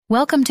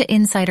Welcome to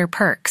Insider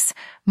Perks,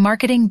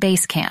 Marketing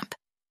Basecamp,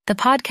 the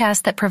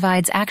podcast that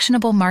provides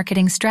actionable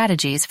marketing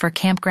strategies for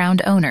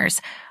campground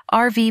owners,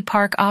 RV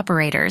park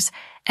operators,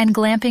 and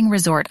glamping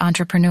resort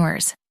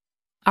entrepreneurs.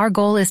 Our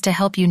goal is to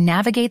help you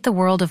navigate the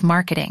world of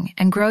marketing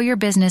and grow your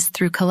business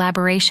through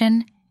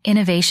collaboration,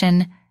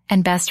 innovation,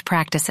 and best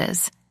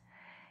practices.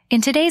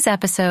 In today's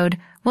episode,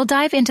 we'll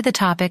dive into the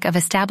topic of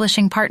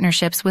establishing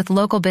partnerships with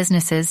local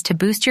businesses to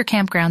boost your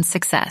campground's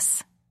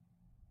success.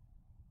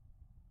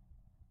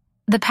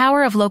 The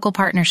power of local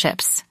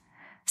partnerships.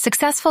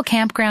 Successful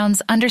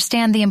campgrounds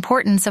understand the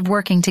importance of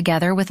working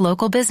together with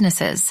local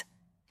businesses.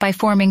 By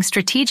forming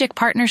strategic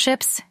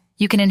partnerships,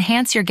 you can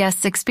enhance your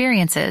guests'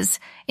 experiences,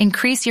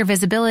 increase your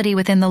visibility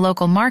within the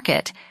local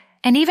market,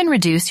 and even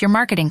reduce your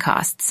marketing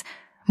costs.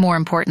 More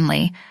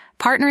importantly,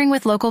 partnering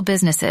with local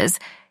businesses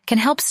can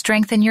help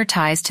strengthen your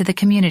ties to the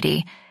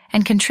community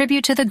and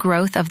contribute to the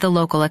growth of the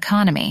local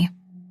economy.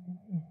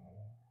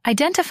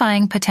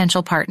 Identifying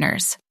potential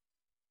partners.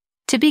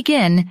 To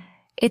begin,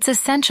 it's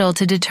essential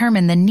to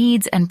determine the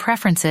needs and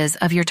preferences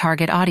of your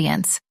target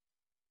audience.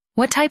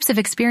 What types of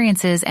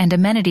experiences and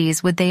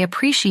amenities would they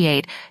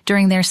appreciate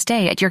during their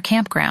stay at your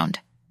campground?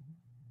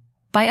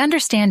 By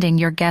understanding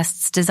your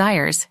guests'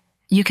 desires,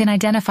 you can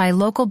identify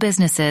local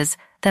businesses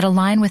that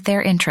align with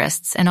their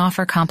interests and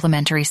offer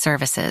complementary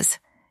services.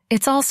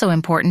 It's also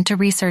important to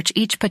research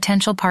each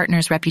potential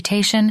partner's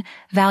reputation,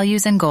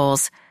 values, and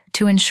goals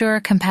to ensure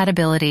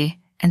compatibility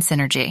and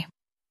synergy.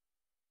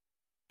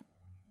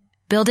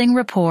 Building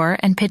rapport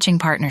and pitching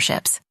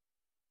partnerships.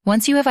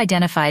 Once you have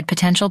identified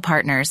potential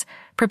partners,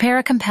 prepare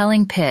a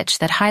compelling pitch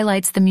that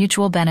highlights the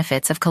mutual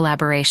benefits of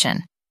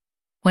collaboration.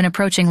 When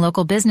approaching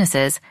local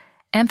businesses,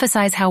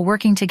 emphasize how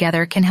working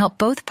together can help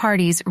both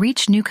parties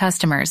reach new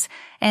customers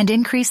and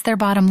increase their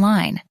bottom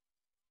line.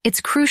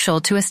 It's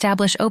crucial to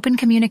establish open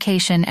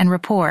communication and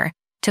rapport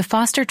to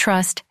foster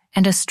trust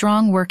and a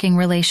strong working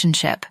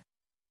relationship.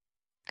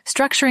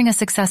 Structuring a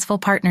successful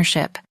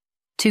partnership.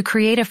 To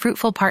create a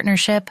fruitful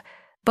partnership,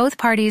 both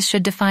parties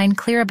should define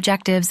clear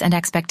objectives and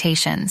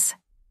expectations.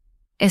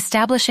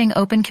 Establishing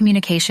open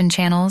communication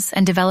channels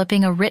and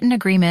developing a written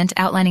agreement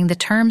outlining the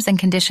terms and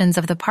conditions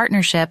of the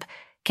partnership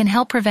can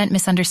help prevent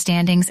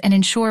misunderstandings and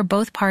ensure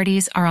both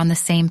parties are on the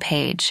same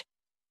page.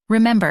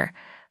 Remember,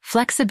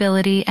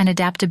 flexibility and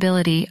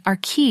adaptability are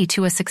key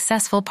to a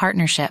successful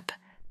partnership.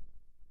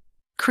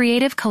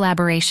 Creative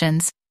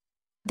collaborations.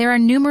 There are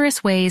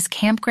numerous ways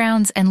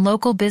campgrounds and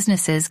local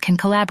businesses can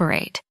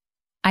collaborate.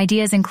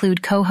 Ideas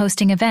include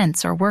co-hosting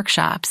events or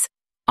workshops,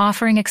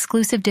 offering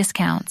exclusive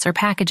discounts or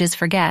packages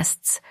for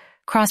guests,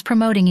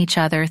 cross-promoting each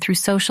other through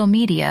social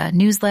media,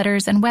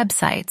 newsletters, and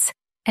websites,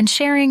 and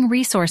sharing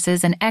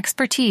resources and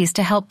expertise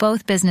to help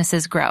both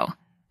businesses grow.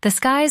 The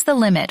sky's the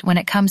limit when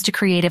it comes to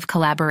creative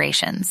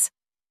collaborations.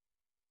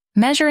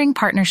 Measuring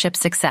partnership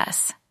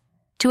success.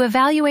 To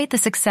evaluate the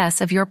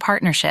success of your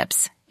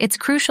partnerships, it's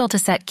crucial to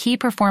set key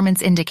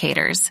performance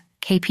indicators,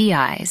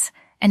 KPIs,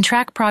 and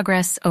track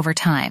progress over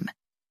time.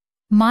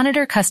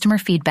 Monitor customer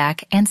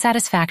feedback and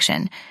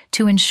satisfaction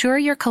to ensure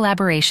your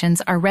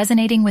collaborations are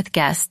resonating with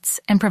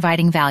guests and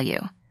providing value.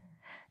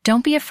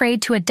 Don't be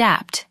afraid to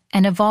adapt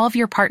and evolve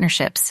your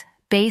partnerships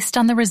based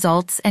on the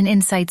results and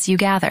insights you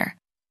gather.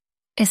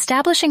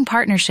 Establishing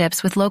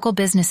partnerships with local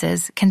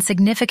businesses can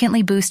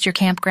significantly boost your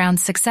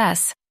campground's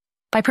success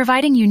by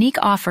providing unique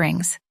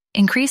offerings,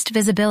 increased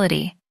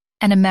visibility,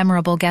 and a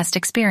memorable guest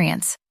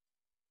experience.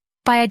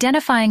 By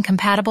identifying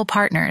compatible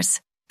partners,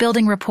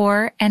 building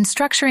rapport, and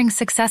structuring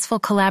successful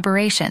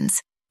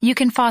collaborations, you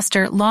can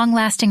foster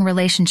long-lasting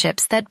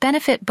relationships that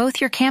benefit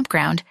both your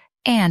campground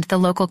and the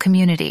local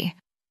community.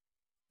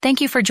 Thank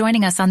you for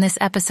joining us on this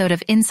episode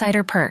of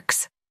Insider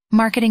Perks,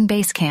 Marketing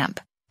Basecamp,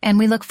 and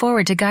we look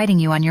forward to guiding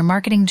you on your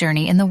marketing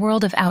journey in the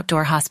world of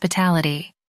outdoor hospitality.